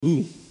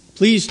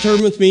Please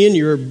turn with me in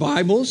your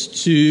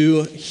Bibles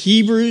to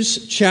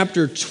Hebrews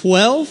chapter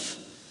 12.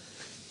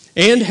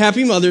 And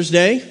happy Mother's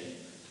Day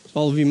to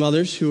all of you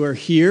mothers who are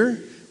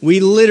here.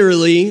 We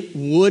literally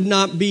would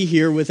not be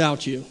here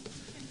without you.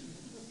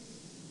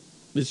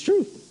 It's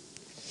true.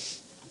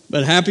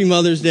 But happy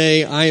Mother's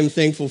Day. I am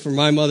thankful for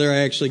my mother. I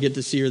actually get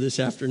to see her this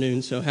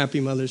afternoon. So happy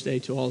Mother's Day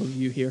to all of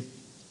you here.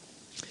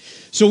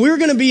 So we're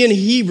going to be in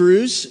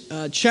Hebrews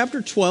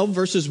chapter 12,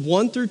 verses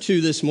 1 through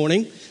 2 this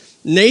morning.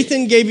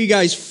 Nathan gave you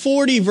guys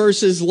 40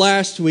 verses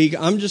last week.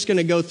 I'm just going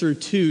to go through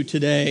 2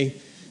 today.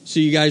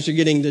 So you guys are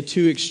getting the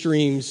 2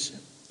 extremes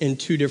in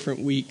 2 different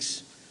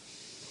weeks.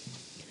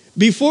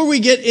 Before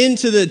we get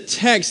into the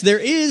text, there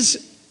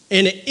is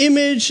an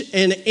image,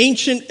 an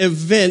ancient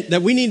event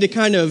that we need to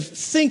kind of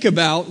think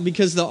about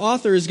because the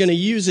author is going to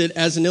use it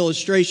as an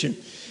illustration.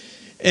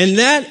 And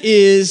that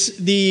is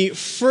the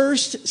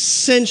first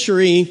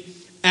century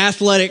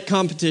athletic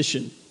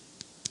competition.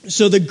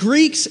 So the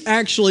Greeks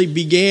actually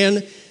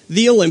began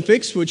the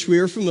Olympics, which we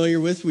are familiar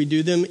with. We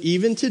do them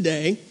even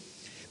today.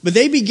 But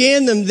they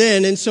began them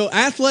then, and so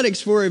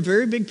athletics were a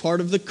very big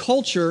part of the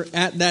culture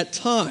at that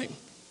time.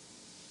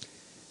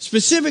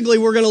 Specifically,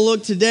 we're going to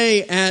look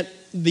today at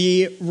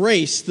the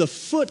race, the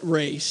foot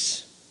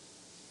race.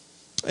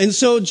 And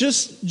so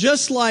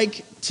just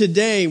like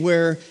today,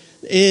 where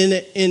in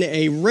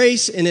a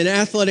race, in an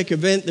athletic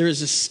event, there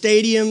is a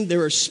stadium,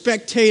 there are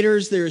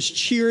spectators, there is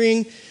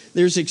cheering,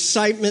 there's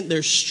excitement,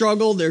 there's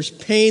struggle, there's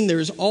pain,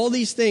 there's all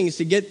these things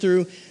to get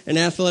through an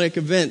athletic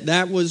event.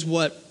 That was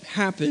what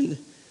happened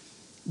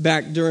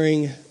back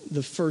during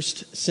the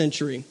first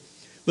century.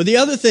 But the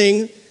other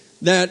thing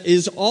that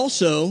is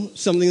also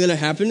something that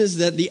happened is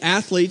that the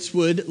athletes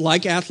would,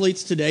 like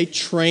athletes today,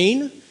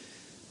 train.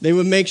 They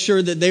would make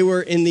sure that they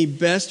were in the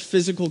best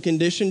physical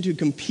condition to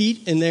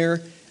compete in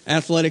their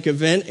athletic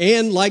event.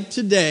 And like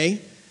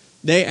today,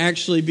 they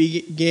actually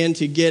began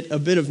to get a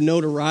bit of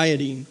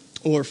notoriety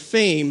or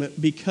fame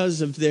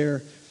because of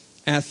their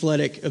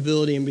athletic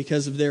ability and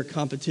because of their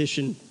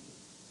competition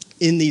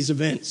in these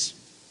events.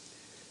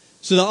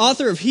 So the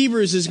author of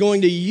Hebrews is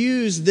going to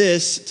use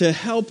this to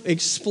help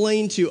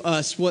explain to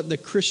us what the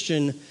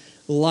Christian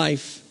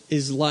life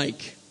is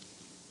like.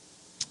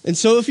 And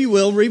so if you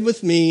will, read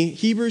with me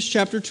Hebrews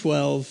chapter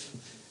 12,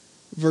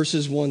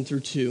 verses 1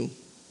 through 2.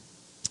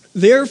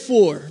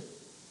 Therefore,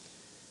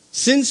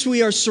 since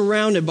we are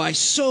surrounded by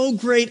so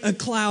great a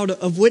cloud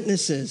of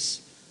witnesses,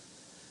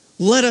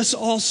 let us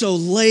also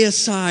lay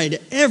aside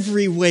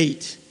every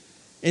weight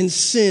and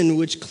sin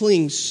which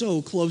clings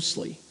so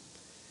closely.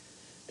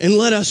 And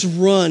let us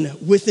run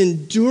with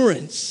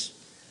endurance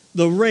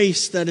the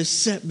race that is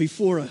set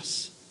before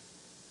us,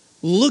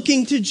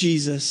 looking to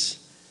Jesus,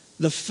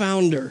 the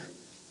founder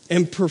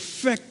and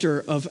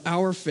perfecter of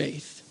our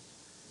faith,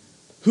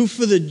 who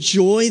for the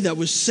joy that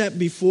was set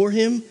before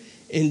him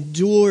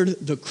endured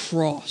the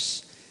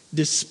cross,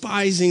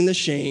 despising the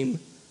shame,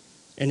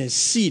 and is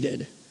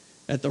seated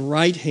at the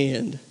right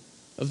hand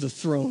of the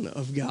throne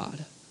of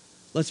God.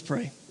 Let's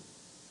pray.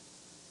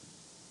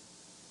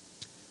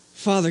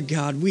 Father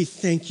God, we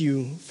thank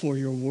you for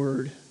your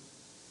word.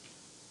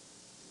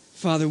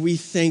 Father, we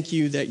thank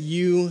you that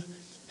you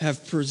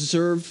have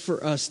preserved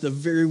for us the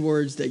very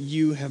words that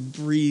you have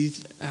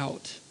breathed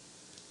out.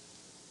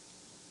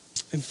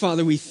 And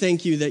Father, we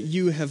thank you that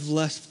you have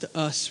left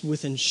us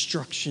with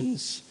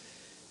instructions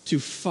to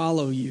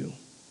follow you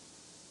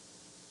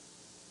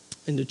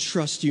and to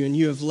trust you. And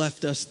you have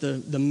left us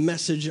the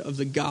message of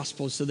the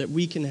gospel so that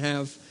we can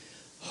have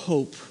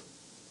hope.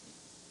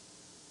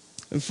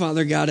 And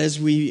Father God, as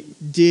we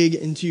dig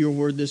into your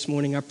word this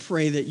morning, I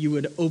pray that you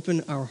would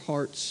open our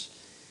hearts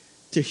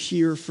to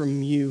hear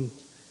from you,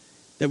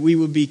 that we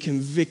would be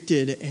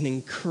convicted and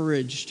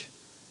encouraged.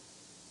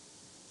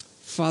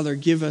 Father,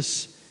 give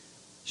us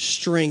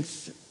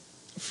strength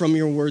from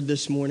your word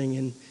this morning,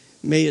 and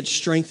may it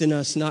strengthen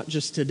us not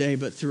just today,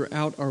 but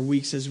throughout our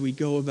weeks as we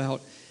go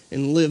about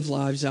and live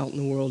lives out in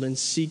the world and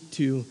seek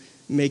to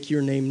make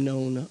your name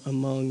known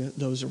among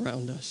those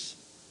around us.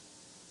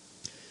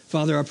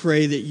 Father, I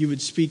pray that you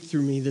would speak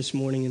through me this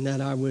morning and that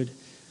I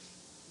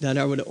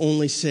would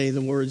only say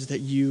the words that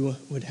you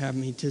would have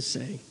me to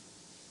say.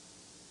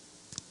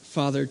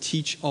 Father,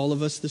 teach all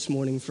of us this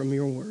morning from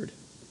your word.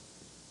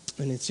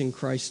 And it's in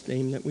Christ's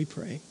name that we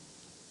pray.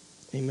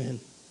 Amen.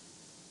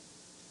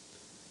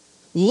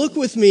 Look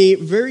with me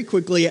very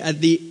quickly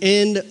at the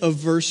end of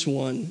verse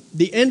 1.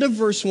 The end of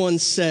verse 1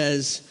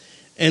 says,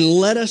 "And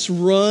let us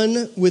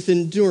run with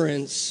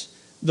endurance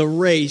the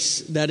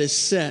race that is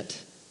set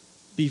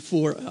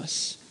before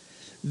us."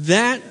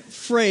 That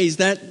phrase,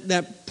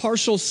 that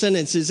partial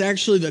sentence is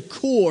actually the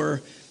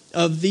core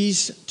of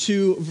these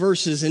 2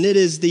 verses. And it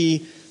is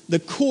the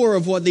core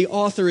of what the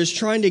author is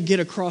trying to get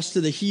across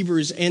to the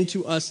Hebrews and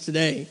to us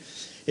today.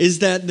 Is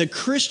that the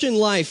Christian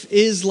life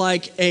is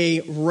like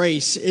a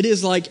race. It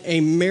is like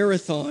a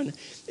marathon.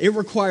 It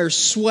requires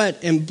sweat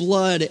and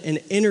blood and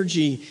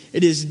energy.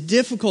 It is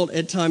difficult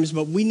at times,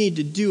 but we need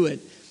to do it.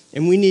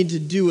 And we need to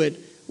do it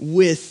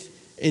with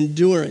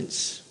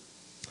endurance.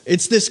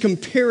 It's this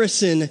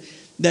comparison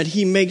that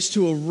he makes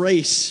to a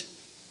race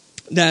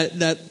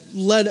that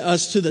led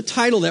us to the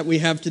title that we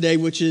have today,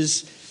 which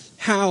is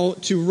How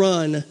to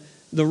Run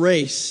the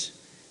Race.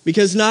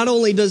 Because not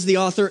only does the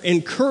author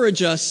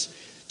encourage us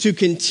to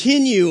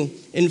continue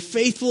in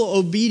faithful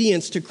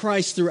obedience to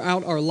Christ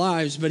throughout our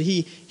lives, but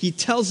he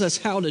tells us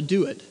how to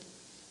do it.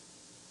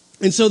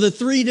 And so the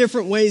three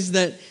different ways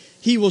that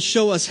he will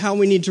show us how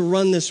we need to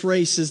run this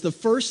race is, the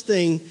first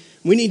thing,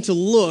 we need to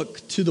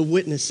look to the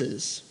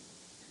witnesses.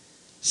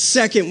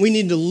 Second, we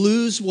need to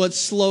lose what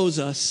slows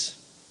us.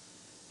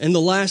 And the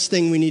last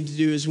thing we need to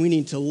do is we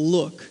need to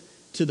look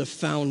to the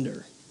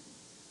founder.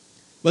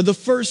 But the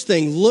first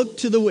thing, look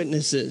to the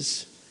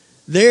witnesses.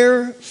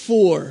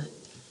 Therefore,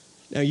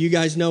 now you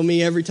guys know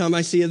me, every time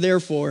I see a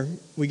therefore,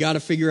 we got to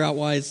figure out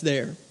why it's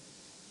there.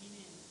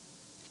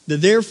 The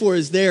therefore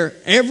is there.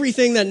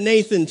 Everything that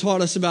Nathan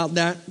taught us about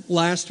that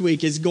last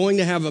week is going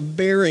to have a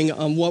bearing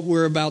on what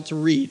we're about to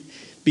read.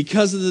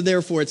 Because of the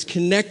therefore, it's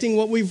connecting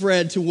what we've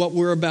read to what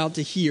we're about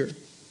to hear.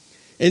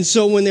 And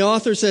so when the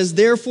author says,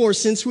 therefore,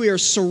 since we are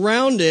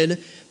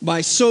surrounded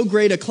by so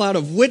great a cloud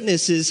of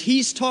witnesses,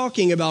 he's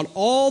talking about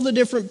all the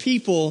different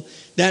people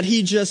that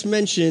he just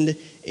mentioned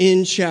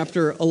in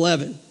chapter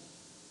 11.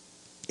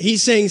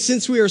 He's saying,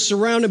 since we are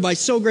surrounded by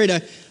so great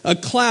a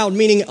cloud,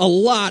 meaning a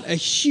lot, a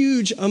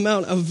huge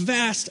amount, a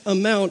vast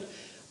amount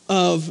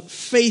of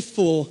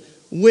faithful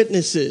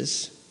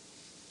witnesses.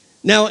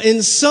 Now,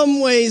 in some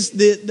ways,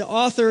 the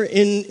author,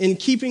 in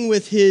keeping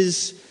with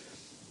his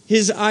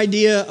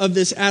idea of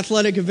this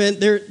athletic event,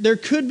 there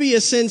could be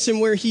a sense in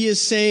where he is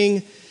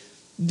saying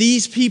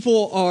these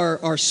people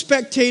are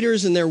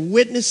spectators and they're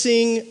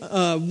witnessing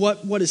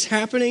what is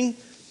happening.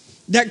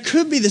 That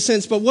could be the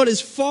sense, but what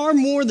is far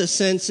more the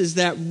sense is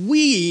that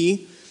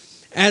we,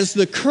 as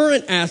the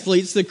current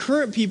athletes, the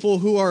current people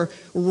who are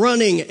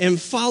running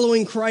and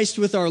following Christ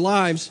with our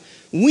lives,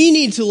 we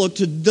need to look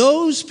to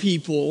those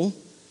people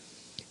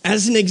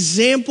as an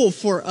example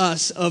for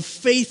us of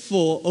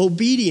faithful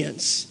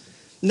obedience.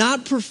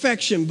 Not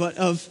perfection, but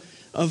of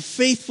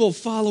faithful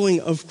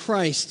following of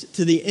Christ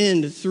to the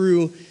end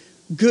through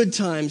good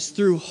times,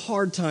 through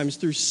hard times,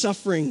 through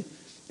suffering,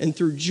 and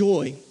through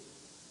joy.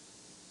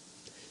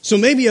 So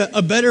maybe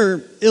a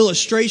better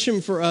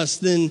illustration for us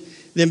than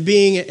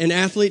being an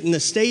athlete in the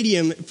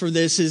stadium for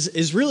this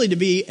is really to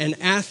be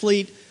an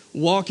athlete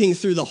walking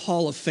through the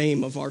Hall of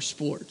Fame of our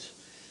sport.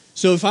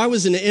 So if I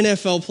was an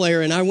NFL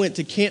player and I went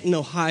to Canton,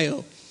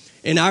 Ohio,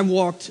 and I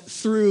walked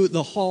through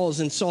the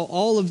halls and saw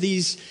all of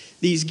these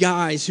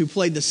guys who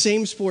played the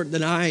same sport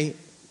that I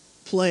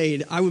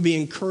played, I would be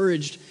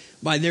encouraged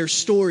by their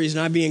stories,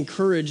 and I'd be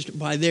encouraged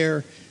by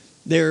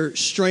their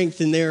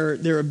strength and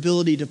their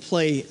ability to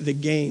play the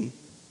game.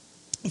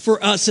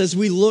 For us, as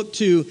we look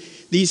to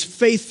these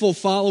faithful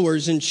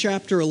followers in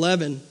chapter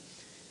 11,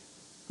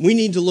 we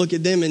need to look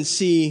at them and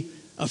see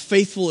a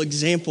faithful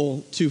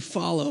example to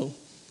follow,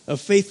 a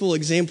faithful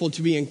example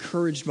to be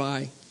encouraged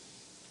by.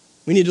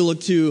 We need to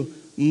look to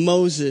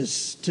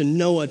Moses, to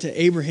Noah,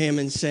 to Abraham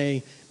and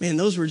say, man,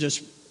 those were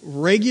just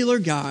regular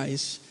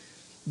guys.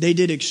 They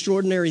did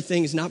extraordinary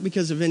things, not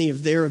because of any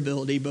of their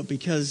ability, but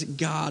because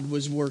God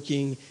was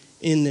working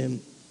in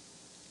them.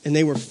 And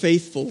they were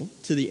faithful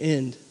to the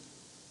end.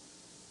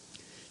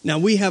 Now,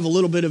 we have a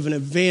little bit of an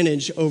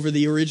advantage over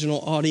the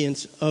original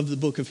audience of the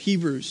book of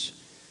Hebrews.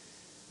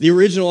 The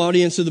original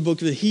audience of the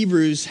book of the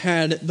Hebrews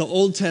had the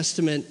Old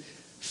Testament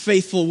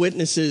faithful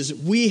witnesses.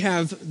 We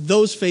have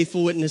those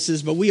faithful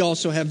witnesses, but we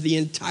also have the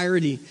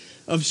entirety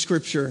of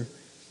Scripture.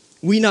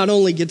 We not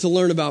only get to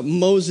learn about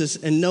Moses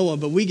and Noah,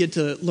 but we get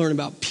to learn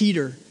about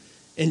Peter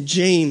and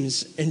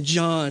James and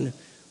John.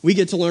 We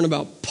get to learn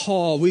about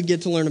Paul. We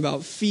get to learn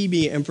about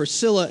Phoebe and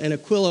Priscilla and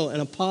Aquila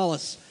and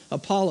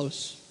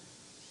Apollos.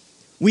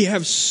 We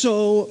have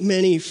so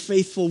many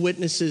faithful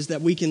witnesses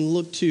that we can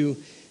look to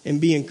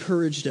and be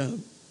encouraged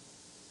of.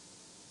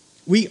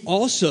 We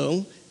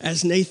also,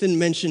 as Nathan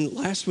mentioned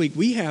last week,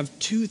 we have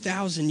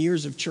 2,000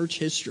 years of church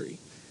history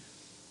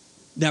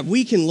that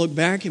we can look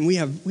back, and we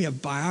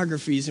have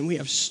biographies and we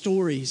have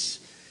stories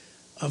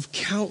of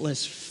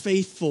countless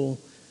faithful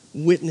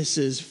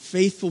witnesses,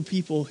 faithful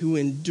people who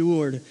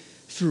endured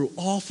through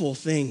awful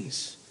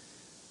things.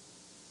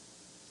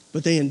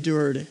 But they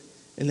endured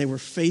and they were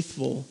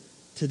faithful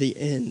to the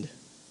end.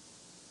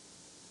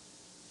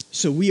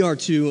 So we are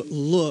to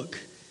look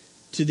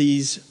to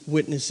these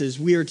witnesses.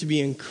 We are to be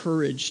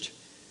encouraged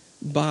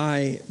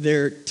by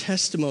their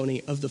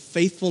testimony of the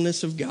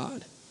faithfulness of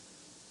God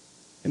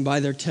and by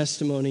their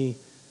testimony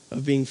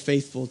of being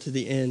faithful to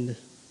the end,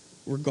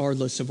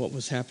 regardless of what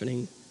was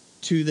happening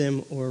to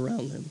them or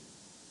around them.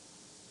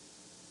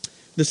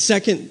 The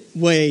second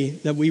way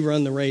that we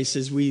run the race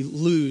is we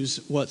lose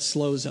what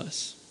slows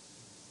us.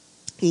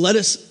 Let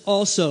us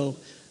also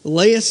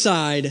lay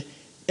aside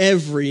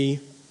every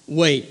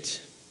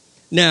weight.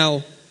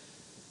 Now,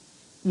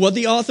 what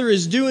the author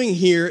is doing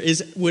here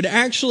would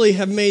actually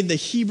have made the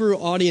Hebrew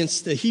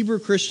audience, the Hebrew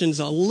Christians,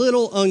 a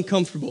little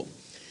uncomfortable.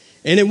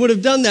 And it would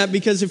have done that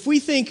because if we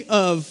think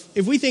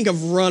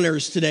of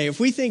runners today, if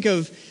we think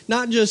of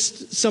not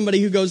just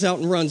somebody who goes out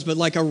and runs, but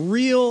like a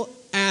real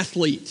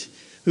athlete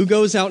who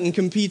goes out and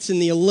competes in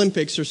the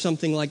Olympics or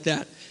something like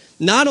that.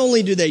 Not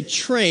only do they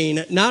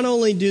train, not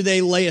only do they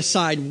lay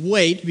aside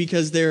weight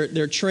because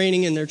they're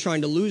training and they're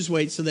trying to lose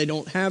weight so they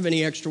don't have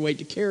any extra weight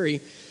to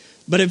carry,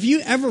 but have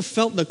you ever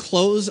felt the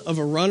clothes of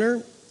a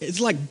runner?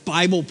 It's like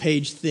Bible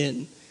page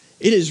thin.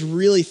 It is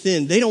really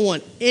thin. They don't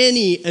want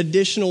any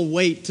additional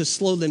weight to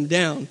slow them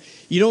down.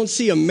 You don't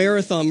see a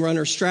marathon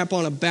runner strap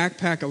on a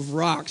backpack of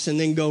rocks and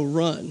then go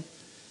run.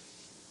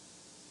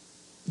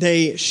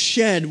 They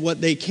shed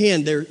what they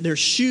can. Their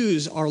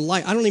shoes are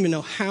light. I don't even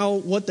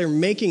know what they're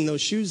making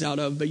those shoes out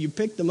of, but you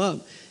pick them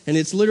up, and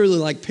it's literally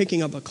like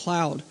picking up a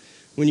cloud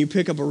when you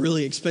pick up a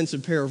really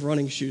expensive pair of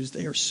running shoes.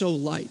 They are so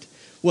light.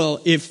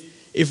 Well, if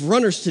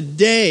runners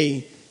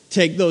today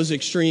take those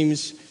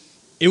extremes,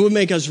 it would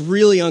make us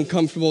really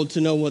uncomfortable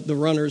to know what the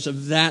runners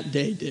of that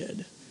day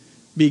did,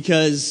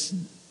 because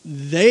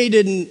they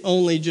didn't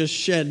only just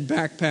shed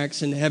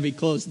backpacks and heavy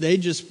clothes. They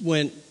just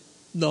went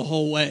the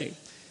whole way,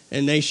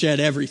 and they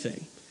shed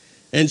everything.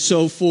 And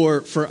so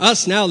for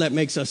us now, that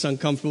makes us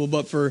uncomfortable.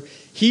 But for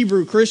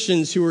Hebrew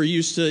Christians who are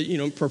used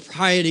to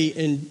propriety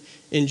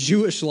in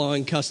Jewish law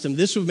and custom,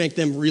 this would make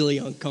them really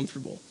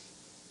uncomfortable.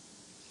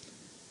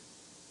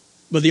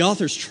 But the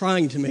author's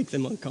trying to make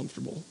them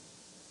uncomfortable.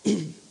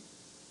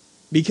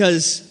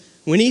 Because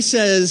when he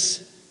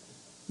says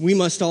we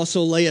must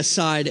also lay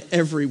aside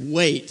every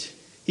weight,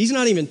 he's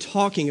not even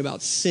talking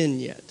about sin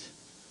yet.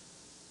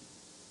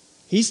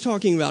 He's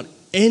talking about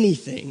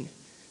anything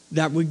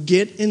that would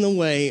get in the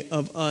way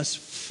of us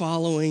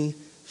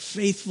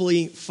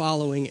faithfully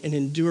following and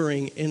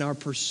enduring in our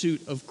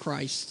pursuit of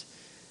Christ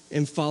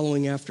and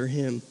following after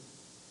him.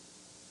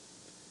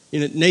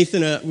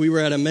 Nathan, we were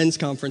at a men's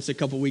conference a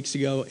couple weeks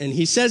ago, and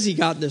he says he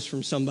got this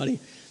from somebody.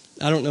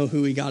 I don't know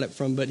who he got it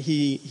from, but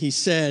he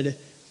said,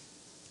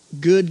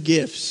 good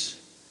gifts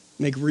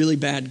make really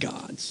bad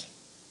gods.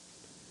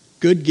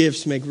 Good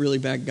gifts make really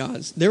bad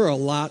gods. There are a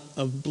lot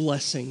of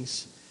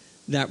blessings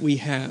that we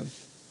have.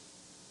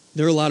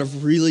 There are a lot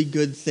of really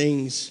good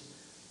things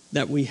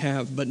that we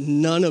have, but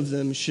none of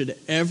them should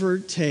ever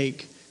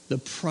take the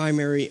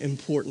primary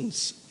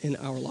importance in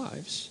our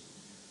lives.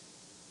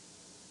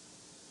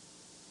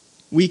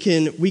 We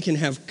can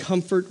have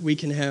comfort, we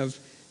can have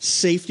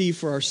safety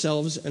for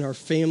ourselves and our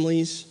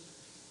families.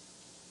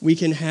 We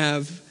can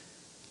have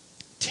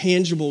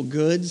tangible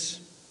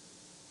goods,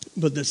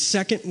 but the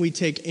second we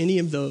take any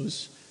of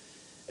those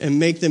and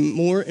make them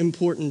more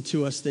important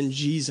to us than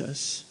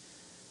Jesus,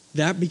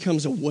 that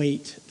becomes a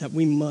weight that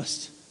we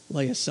must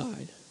lay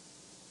aside.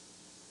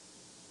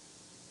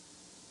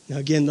 Now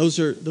again, those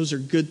are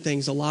good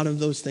things. A lot of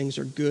those things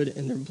are good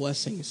and they're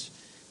blessings.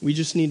 We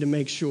just need to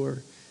make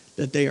sure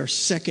that they are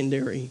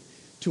secondary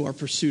to our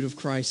pursuit of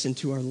Christ and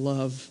to our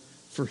love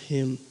for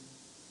him.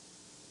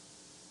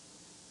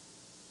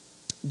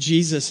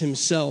 Jesus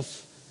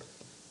himself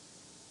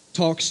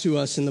talks to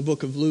us in the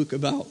book of Luke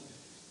about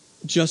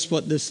just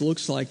what this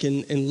looks like.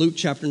 In Luke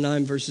chapter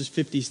 9, verses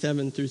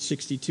 57 through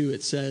 62,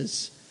 it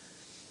says,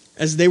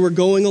 as they were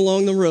going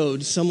along the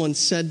road, someone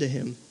said to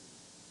him,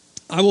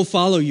 I will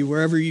follow you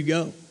wherever you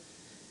go.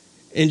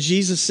 And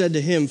Jesus said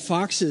to him,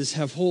 foxes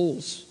have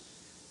holes,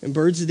 and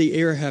birds of the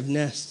air have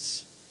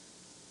nests,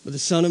 but the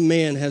Son of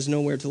Man has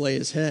nowhere to lay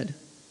his head.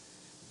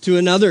 To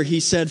another he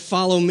said,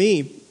 follow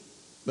me.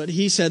 But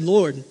he said,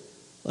 Lord,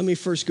 let me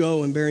first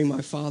go and bury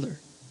my father.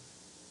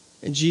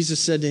 And Jesus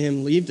said to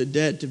him, leave the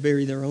dead to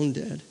bury their own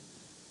dead.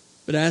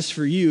 But as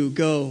for you,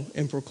 go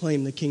and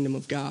proclaim the kingdom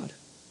of God.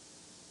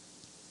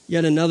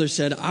 Yet another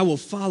said, I will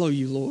follow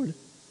you, Lord,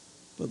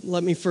 but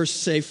let me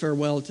first say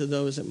farewell to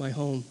those at my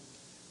home.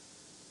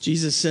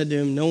 Jesus said to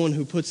him, no one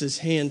who puts his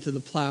hand to the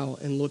plow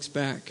and looks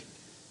back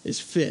is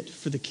fit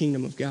for the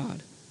kingdom of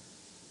God.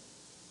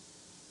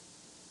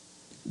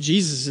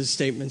 Jesus'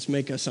 statements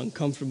make us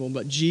uncomfortable,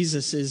 but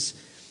Jesus is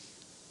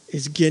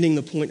getting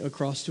the point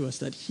across to us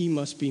that he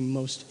must be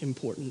most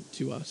important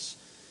to us.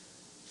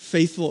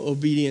 Faithful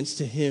obedience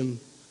to him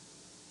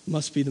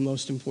must be the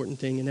most important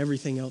thing, and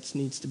everything else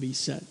needs to be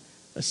set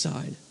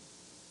aside.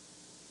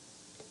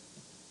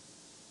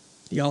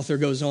 The author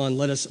goes on,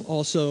 let us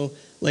also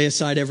lay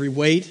aside every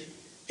weight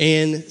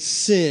and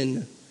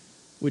sin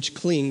which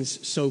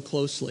clings so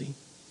closely.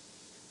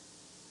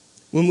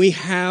 When we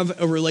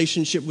have a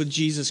relationship with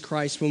Jesus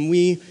Christ, when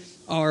we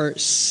are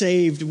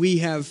saved, we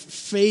have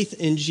faith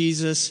in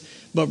Jesus,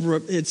 but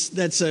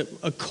that's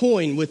a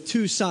coin with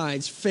two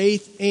sides,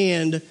 faith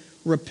and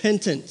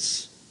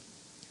repentance.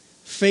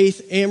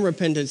 Faith and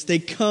repentance, they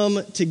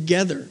come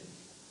together.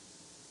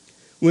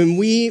 When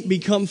we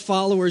become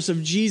followers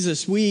of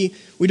Jesus, we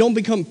don't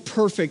become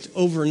perfect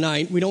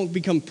overnight. We don't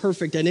become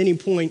perfect at any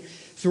point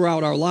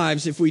throughout our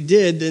lives. If we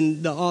did,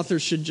 then the author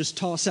should just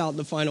toss out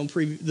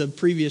the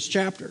previous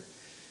chapter.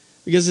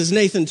 Because as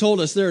Nathan told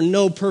us, there are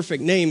no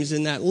perfect names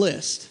in that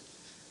list.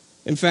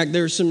 In fact,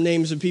 there are some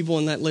names of people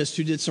in that list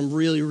who did some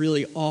really,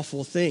 really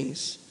awful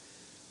things.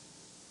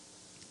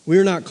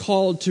 We're not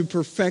called to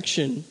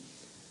perfection,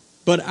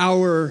 but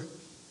our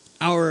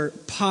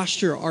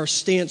posture, our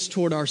stance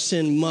toward our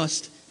sin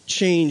must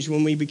change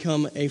when we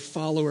become a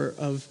follower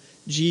of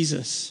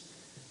Jesus.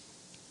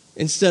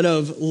 Instead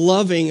of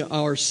loving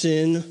our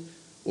sin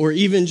or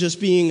even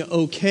just being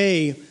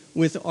okay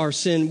with our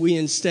sin, we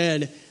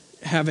instead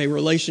have a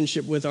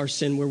relationship with our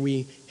sin where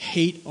we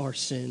hate our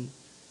sin,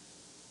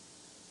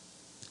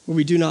 where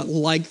we do not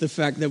like the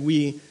fact that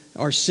we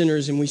are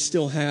sinners and we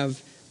still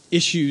have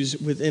issues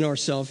within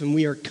ourselves, and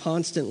we are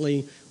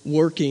constantly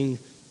working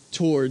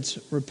towards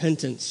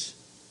repentance.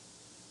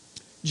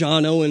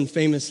 John Owen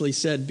famously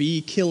said,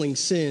 "Be killing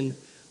sin,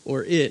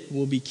 or it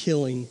will be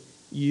killing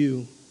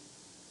you."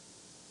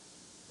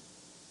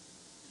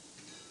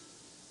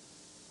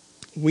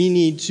 We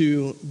need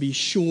to be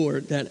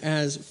sure that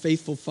as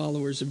faithful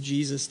followers of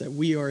Jesus, that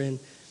we are in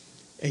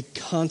a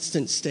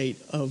constant state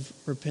of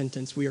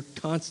repentance. We are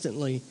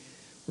constantly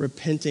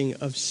repenting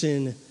of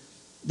sin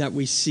that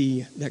we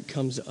see that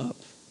comes up.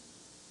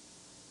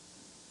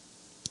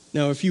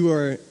 Now, if you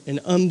are an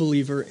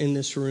unbeliever in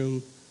this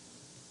room,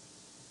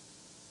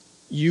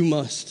 you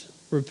must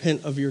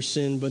repent of your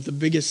sin, but the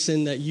biggest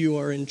sin that you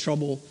are in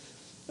trouble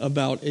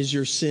about is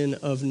your sin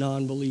of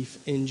non-belief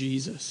in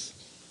Jesus.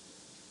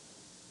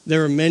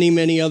 There are many,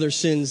 many other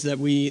sins that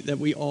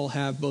we all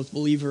have, both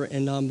believer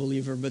and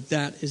non-believer, but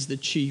that is the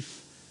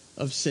chief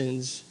of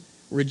sins,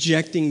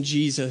 rejecting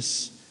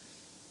Jesus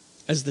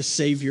as the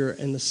Savior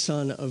and the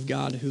Son of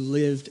God who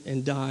lived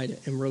and died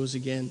and rose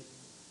again.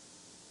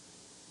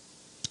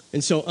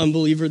 And so,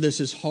 unbeliever, this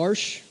is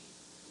harsh,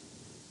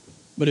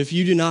 but if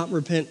you do not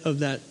repent of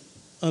that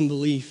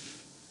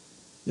unbelief,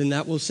 then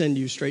that will send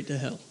you straight to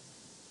hell.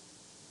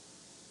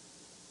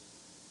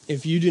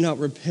 If you do not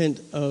repent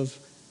of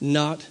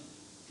not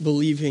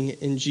believing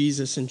in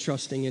Jesus and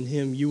trusting in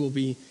Him, you will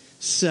be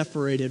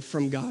separated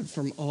from God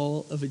from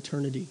all of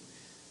eternity,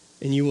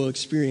 and you will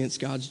experience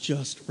God's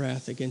just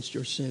wrath against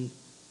your sin.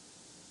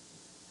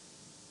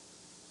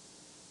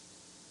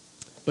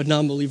 But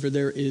non-believer,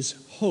 there is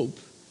hope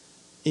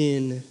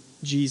in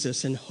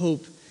Jesus and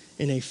hope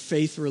in a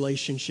faith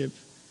relationship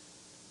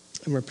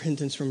and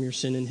repentance from your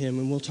sin in Him,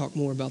 and we'll talk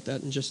more about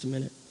that in just a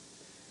minute.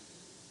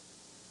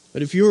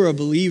 But if you're a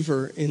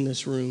believer in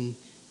this room,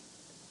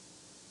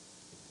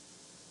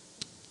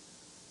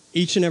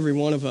 each and every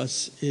one of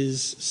us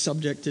is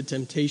subject to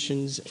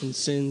temptations and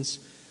sins.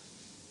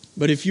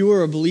 But if you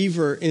are a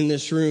believer in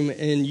this room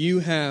and you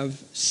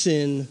have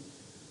sin,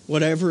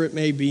 whatever it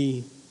may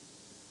be,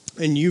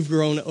 and you've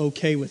grown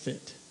okay with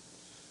it,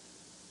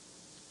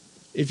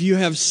 if you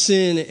have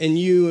sin and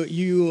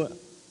you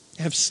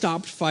have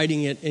stopped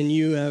fighting it and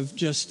you have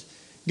just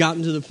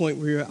gotten to the point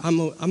where I'm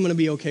going to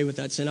be okay with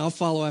that sin. I'll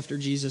follow after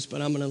Jesus,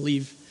 but I'm going to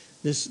leave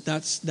this.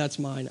 That's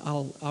mine.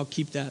 I'll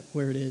keep that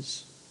where it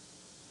is.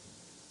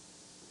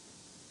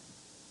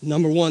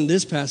 Number one,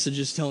 this passage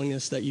is telling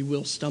us that you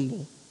will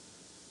stumble.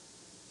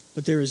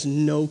 But there is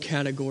no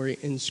category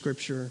in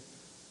Scripture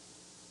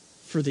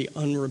for the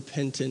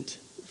unrepentant,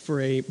 for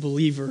a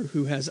believer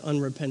who has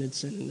unrepented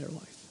sin in their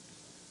life.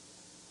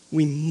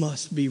 We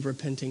must be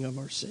repenting of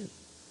our sin.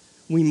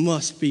 We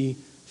must be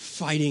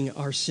fighting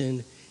our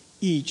sin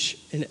each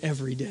and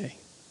every day.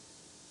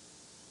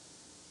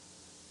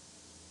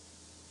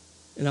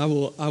 And I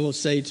will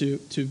say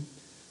to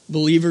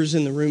believers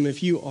in the room,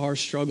 if you are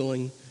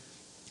struggling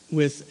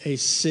with a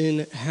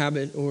sin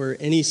habit or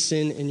any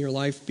sin in your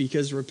life,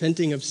 because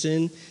repenting of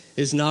sin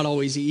is not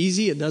always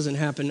easy. It doesn't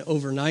happen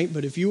overnight.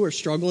 But if you are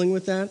struggling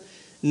with that,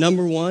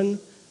 number one,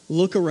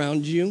 look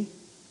around you.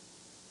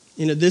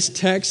 You know, this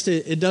text,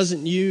 it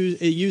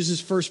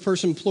uses first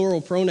person plural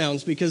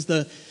pronouns because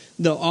the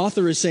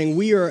author is saying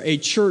we are a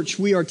church,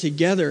 we are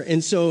together.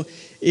 And so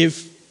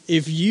if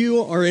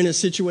you are in a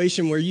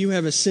situation where you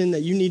have a sin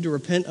that you need to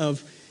repent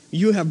of,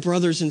 you have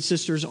brothers and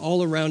sisters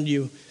all around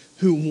you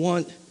who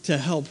want to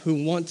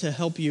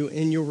help you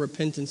in your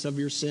repentance of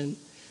your sin.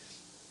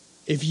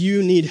 If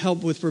you need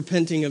help with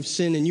repenting of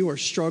sin and you are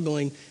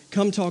struggling,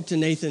 come talk to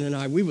Nathan and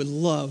I. We would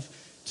love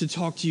to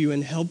talk to you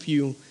and help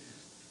you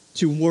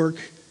to work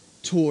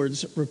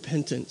towards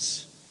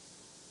repentance.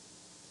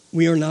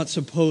 We are not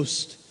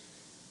supposed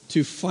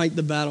to fight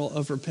the battle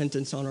of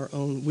repentance on our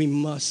own. We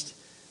must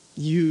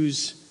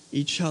use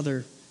each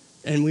other,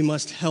 and we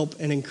must help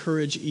and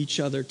encourage each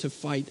other to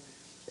fight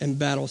and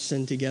battle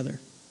sin together.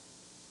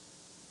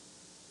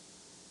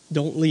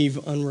 Don't leave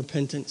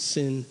unrepentant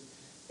sin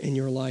in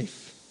your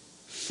life.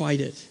 Fight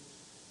it.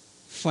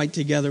 Fight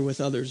together with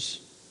others.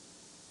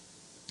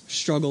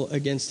 Struggle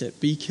against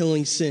it. Be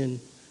killing sin,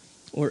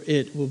 or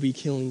it will be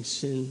killing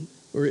sin,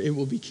 or it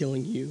will be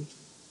killing you.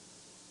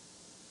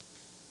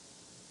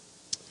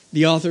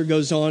 The author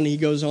goes on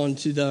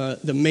to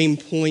the main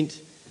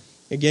point.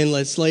 Again,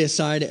 let's lay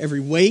aside every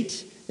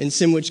weight and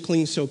sin which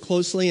clings so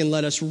closely, and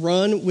let us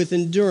run with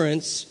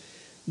endurance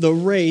the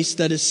race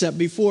that is set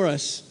before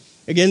us.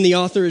 Again, the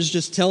author is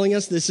just telling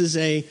us this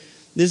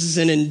is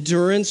an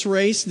endurance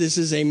race. This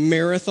is a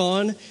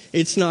marathon.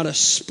 It's not a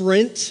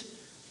sprint.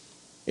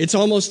 It's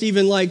almost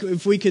even like,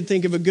 if we could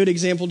think of a good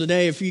example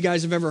today, if you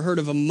guys have ever heard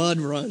of a mud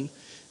run.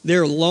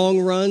 They're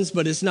long runs,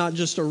 but it's not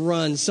just a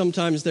run.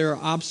 Sometimes there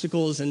are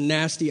obstacles and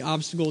nasty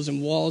obstacles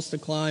and walls to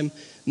climb,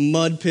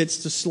 mud pits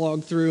to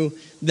slog through.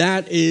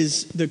 That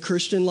is the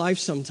Christian life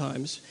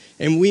sometimes.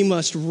 and we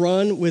must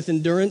run with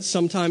endurance.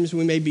 Sometimes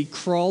we may be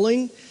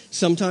crawling,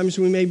 sometimes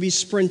we may be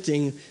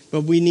sprinting,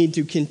 but we need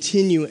to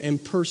continue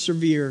and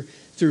persevere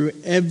through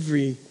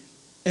every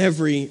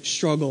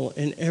struggle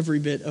and every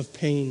bit of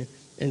pain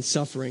and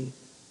suffering.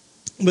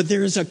 But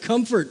there is a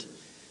comfort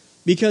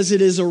because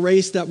it is a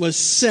race that was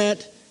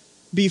set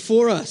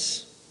before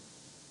us.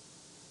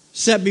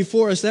 Set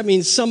before us, that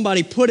means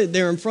somebody put it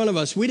there in front of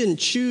us. We didn't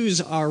choose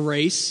our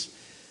race,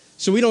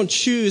 so we don't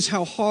choose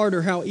how hard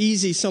or how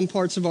easy some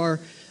parts of our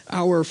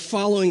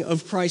following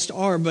of Christ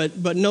are,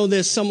 but know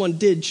this, someone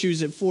did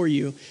choose it for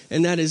you,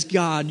 and that is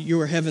God,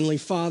 your heavenly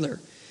Father.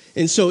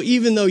 And so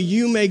even though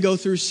you may go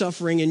through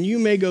suffering and you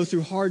may go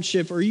through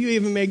hardship or you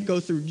even may go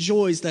through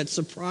joys that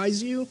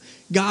surprise you,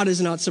 God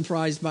is not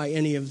surprised by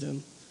any of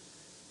them.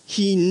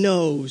 He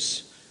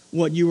knows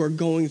what you are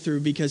going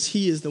through because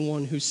he is the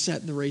one who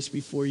set the race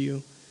before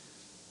you.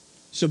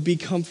 So be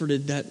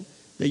comforted that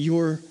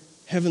your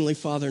heavenly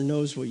Father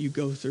knows what you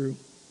go through.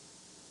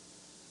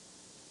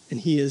 And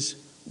he is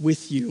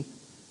with you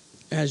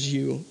as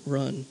you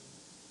run.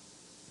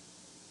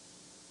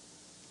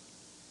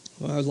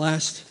 Well, our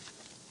last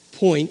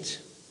point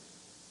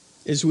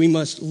is we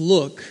must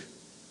look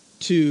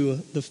to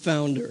the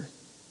founder.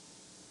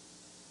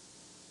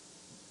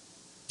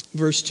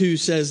 Verse 2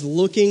 says,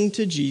 looking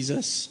to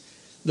Jesus,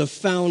 the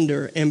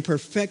founder and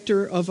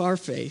perfecter of our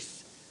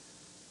faith,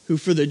 who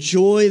for the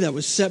joy that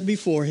was set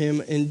before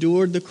him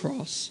endured the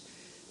cross,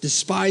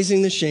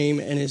 despising the shame,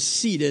 and is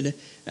seated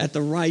at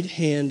the right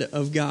hand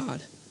of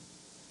God.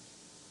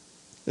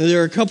 Now,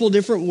 there are a couple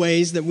different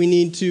ways that we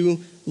need to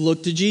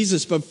look to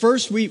Jesus. But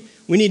first, we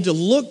need to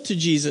look to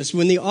Jesus.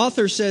 When the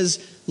author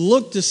says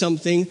look to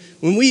something,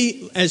 when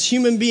we as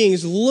human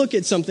beings look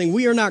at something,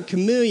 we are not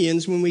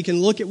chameleons when we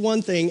can look at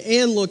one thing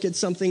and look at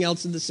something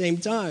else at the same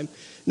time.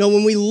 No,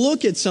 when we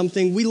look at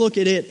something, we look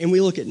at it and we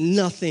look at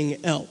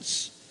nothing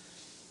else.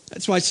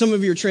 That's why some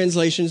of your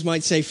translations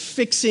might say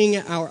fixing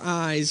our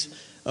eyes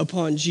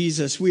upon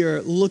Jesus. We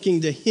are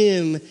looking to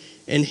him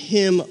and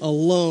him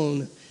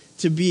alone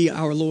to be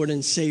our Lord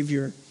and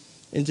Savior,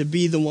 and to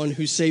be the one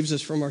who saves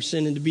us from our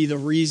sin, and to be the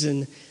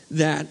reason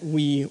that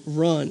we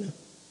run.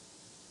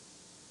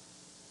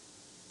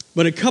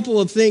 But a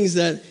couple of things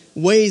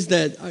ways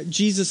that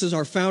Jesus is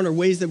our founder,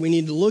 ways that we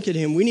need to look at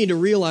him, we need to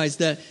realize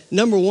that,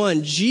 number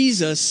one,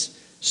 Jesus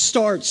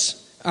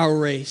starts our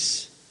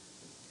race.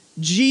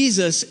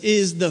 Jesus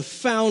is the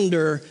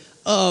founder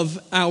of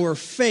our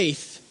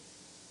faith.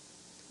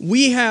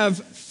 We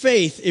have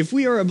faith. If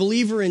we are a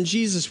believer in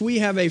Jesus, we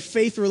have a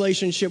faith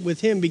relationship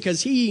with him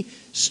because he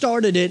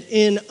started it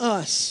in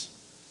us.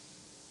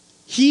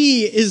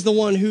 He is the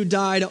one who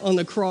died on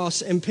the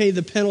cross and paid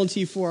the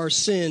penalty for our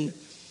sin.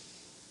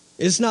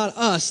 It's not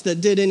us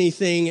that did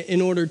anything in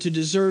order to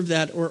deserve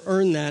that or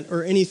earn that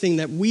or anything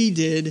that we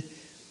did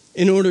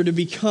in order to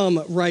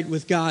become right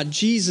with God.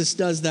 Jesus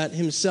does that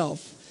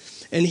himself.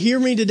 And hear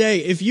me today,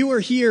 if you are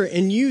here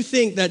and you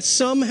think that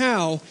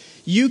somehow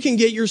you can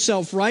get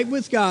yourself right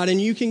with God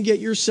and you can get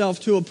yourself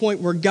to a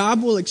point where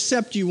God will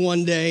accept you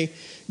one day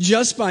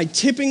just by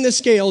tipping the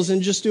scales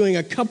and just doing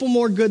a couple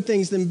more good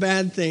things than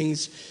bad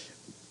things,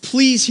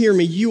 please hear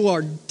me, you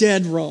are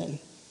dead wrong.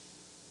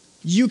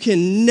 You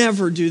can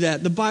never do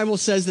that. The Bible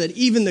says that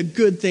even the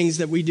good things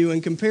that we do,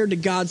 and compared to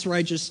God's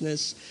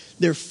righteousness,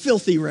 they're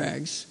filthy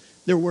rags.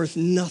 They're worth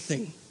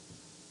nothing.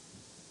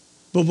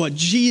 But what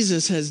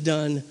Jesus has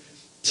done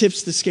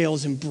tips the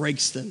scales and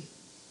breaks them.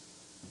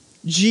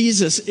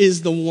 Jesus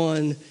is the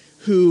one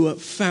who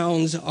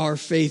founds our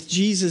faith.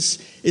 Jesus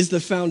is the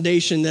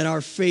foundation that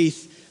our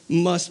faith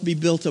must be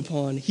built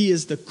upon. He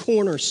is the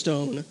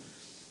cornerstone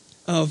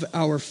of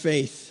our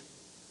faith.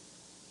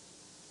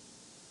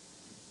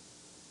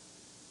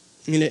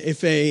 I mean,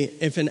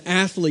 if an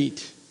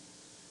athlete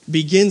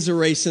begins a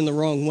race in the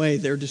wrong way,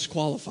 they're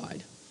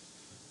disqualified.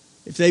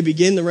 If they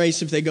begin the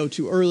race, if they go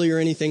too early or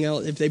anything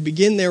else, if they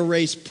begin their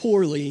race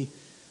poorly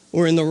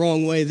or in the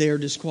wrong way, they are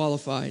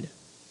disqualified.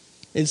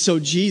 And so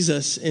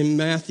Jesus in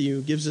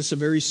Matthew gives us a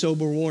very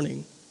sober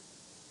warning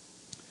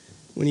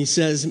when he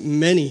says,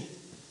 many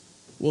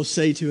will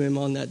say to him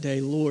on that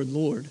day, Lord,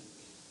 Lord.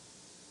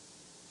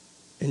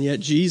 And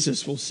yet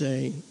Jesus will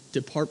say,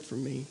 depart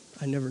from me,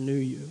 I never knew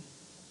you.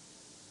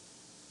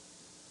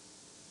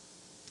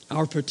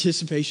 Our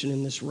participation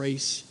in this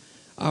race,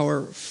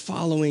 our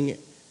following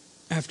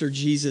after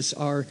Jesus,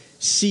 our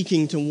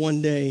seeking to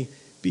one day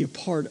be a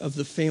part of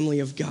the family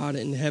of God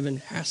in heaven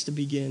has to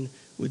begin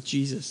with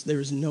Jesus. There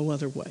is no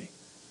other way.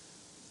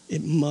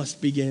 It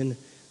must begin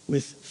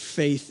with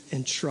faith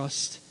and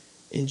trust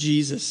in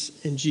Jesus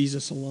and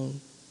Jesus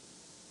alone.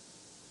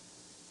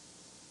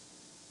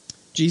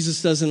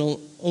 Jesus doesn't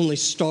only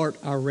start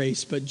our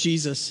race, but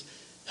Jesus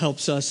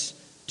helps us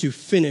to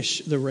finish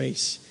the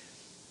race.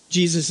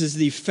 Jesus is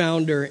the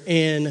founder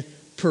and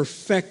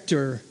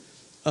perfecter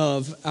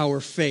of our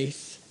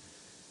faith.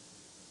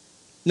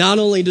 Not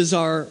only does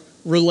our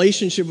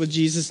relationship with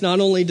Jesus, not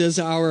only does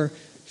our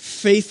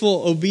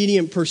faithful,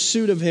 obedient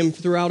pursuit of him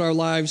throughout our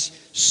lives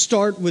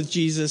start with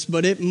Jesus,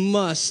 but it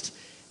must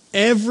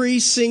every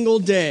single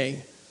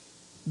day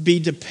be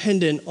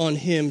dependent on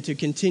him to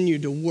continue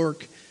to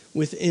work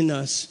within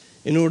us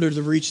in order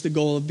to reach the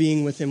goal of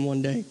being with him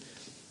one day.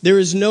 There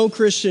is no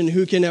Christian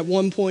who can at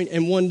one point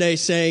and one day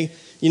say,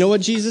 you know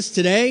what, Jesus,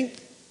 today,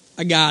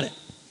 I got it.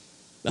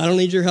 I don't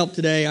need your help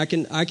today. I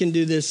can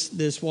do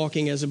this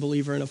walking as a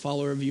believer and a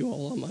follower of you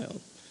all on my own.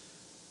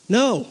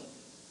 No,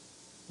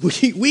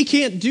 we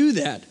can't do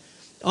that.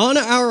 On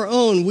our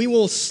own, we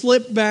will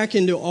slip back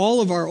into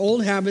all of our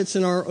old habits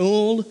and our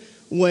old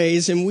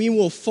ways, and we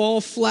will fall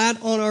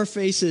flat on our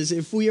faces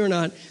if we are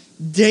not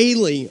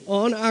daily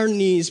on our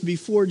knees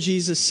before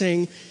Jesus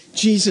saying,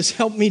 Jesus,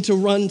 help me to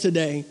run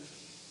today.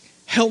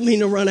 Help me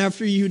to run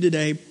after you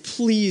today.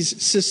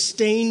 Please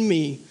sustain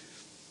me.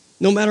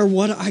 No matter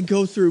what I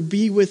go through,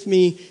 be with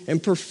me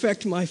and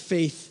perfect my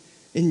faith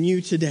in you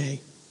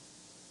today.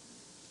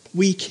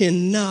 We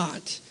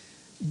cannot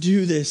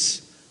do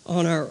this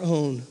on our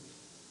own.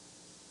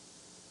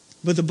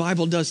 But the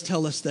Bible does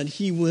tell us that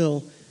he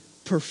will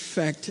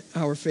perfect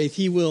our faith.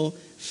 He will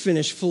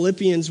finish.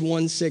 Philippians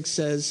 1:6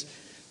 says,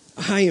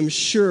 I am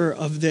sure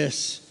of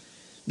this,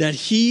 that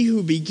he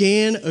who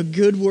began a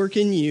good work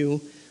in you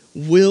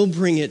will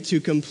bring it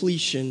to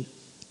completion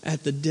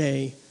at the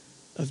day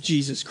of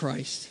Jesus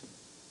Christ.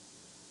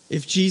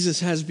 If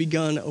Jesus has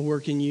begun a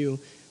work in you,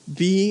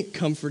 be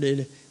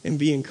comforted and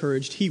be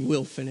encouraged. He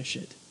will finish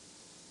it.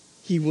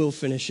 He will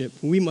finish it.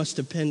 We must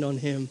depend on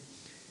him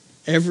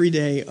every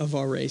day of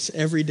our race,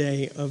 every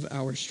day of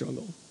our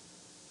struggle.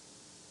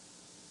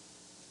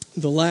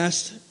 The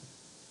last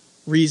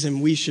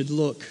reason we should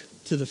look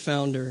to the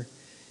founder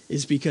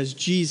is because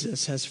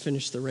Jesus has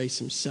finished the race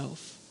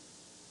himself.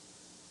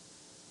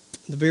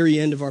 At the very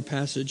end of our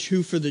passage,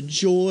 who for the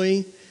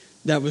joy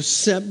that was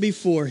set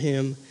before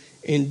him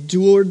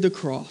endured the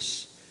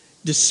cross,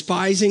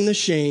 despising the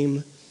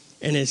shame,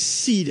 and is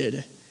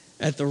seated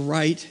at the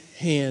right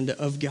hand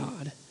of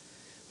God.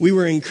 We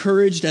were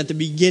encouraged at the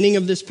beginning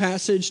of this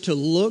passage to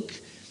look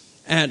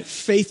at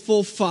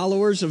faithful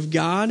followers of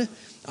God.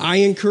 I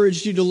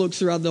encouraged you to look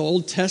throughout the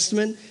Old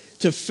Testament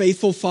to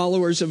faithful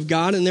followers of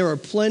God, and there are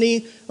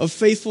plenty of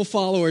faithful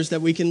followers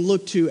that we can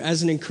look to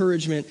as an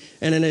encouragement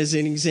and as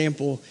an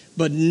example,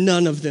 but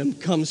none of them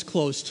comes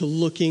close to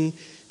looking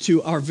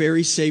to our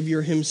very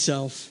Savior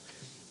himself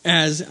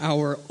as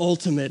our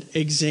ultimate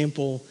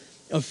example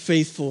of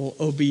faithful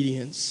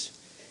obedience.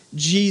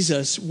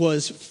 Jesus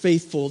was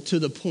faithful to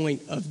the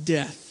point of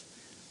death,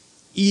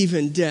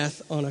 even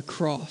death on a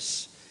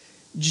cross.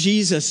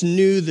 Jesus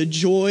knew the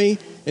joy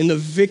and the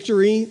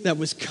victory that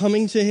was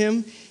coming to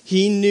him.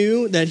 He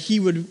knew that he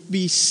would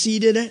be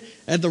seated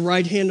at the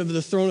right hand of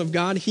the throne of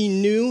God. He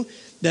knew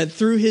that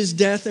through his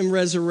death and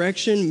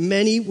resurrection,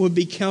 many would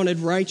be counted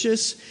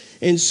righteous.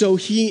 And so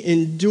he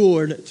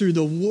endured through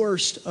the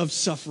worst of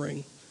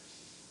suffering.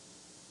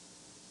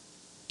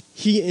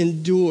 He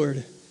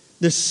endured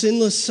the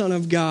sinless Son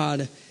of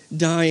God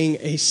dying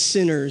a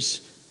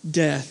sinner's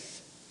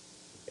death,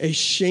 a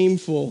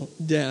shameful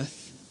death,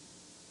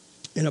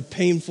 and a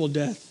painful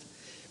death.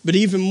 But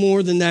even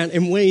more than that,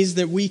 in ways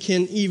that we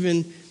can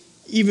even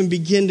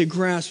begin to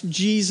grasp,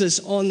 Jesus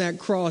on that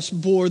cross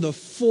bore the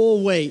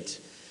full weight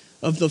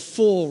of the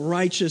full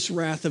righteous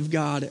wrath of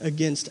God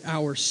against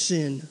our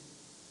sin.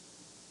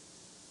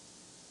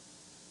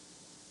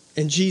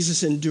 And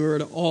Jesus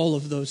endured all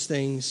of those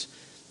things,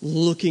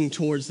 looking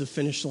towards the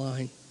finish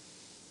line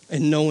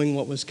and knowing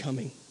what was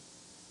coming.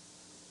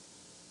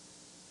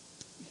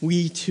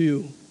 We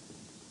too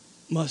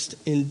must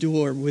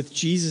endure with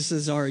Jesus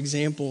as our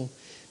example,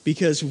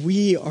 because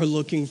we are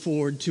looking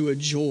forward to a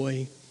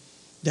joy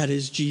that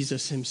is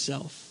Jesus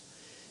himself.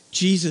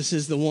 Jesus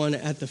is the one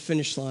at the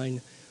finish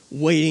line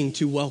waiting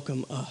to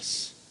welcome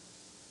us.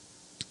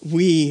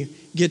 We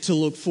get to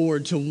look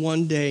forward to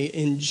one day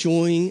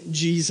enjoying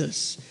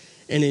Jesus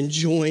and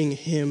enjoying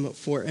him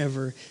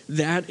forever.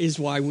 That is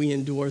why we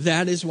endure.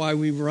 That is why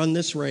we run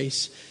this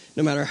race,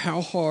 no matter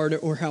how hard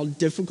or how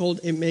difficult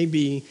it may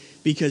be,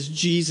 because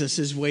Jesus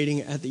is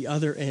waiting at the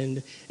other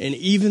end. And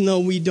even though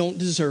we don't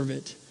deserve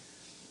it,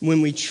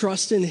 when we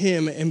trust in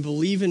him and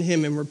believe in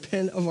him and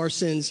repent of our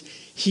sins,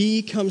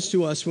 he comes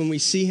to us when we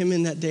see him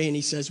in that day and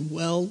he says,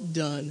 well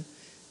done,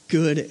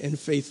 good and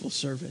faithful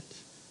servant.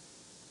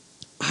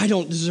 I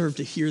don't deserve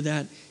to hear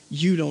that.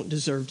 You don't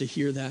deserve to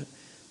hear that.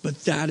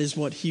 But that is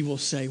what he will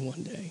say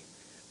one day.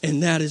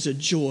 And that is a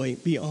joy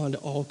beyond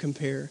all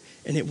compare.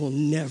 And it will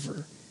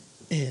never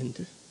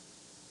end.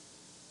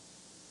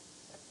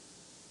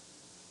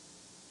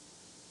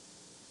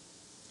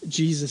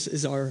 Jesus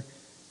is our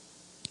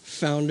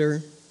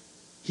founder.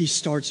 He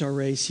starts our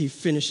race. He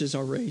finishes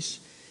our race.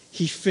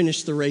 He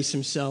finished the race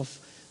himself,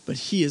 but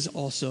he is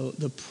also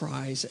the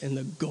prize and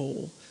the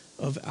goal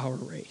of our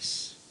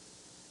race.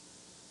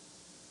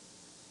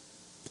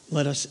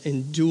 Let us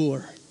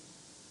endure.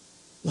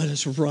 Let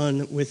us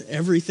run with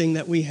everything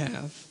that we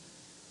have.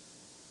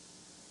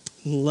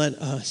 Let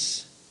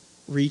us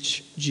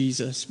reach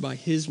Jesus by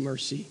his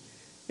mercy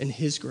and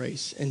his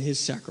grace and his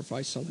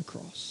sacrifice on the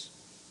cross.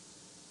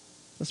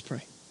 Let's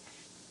pray.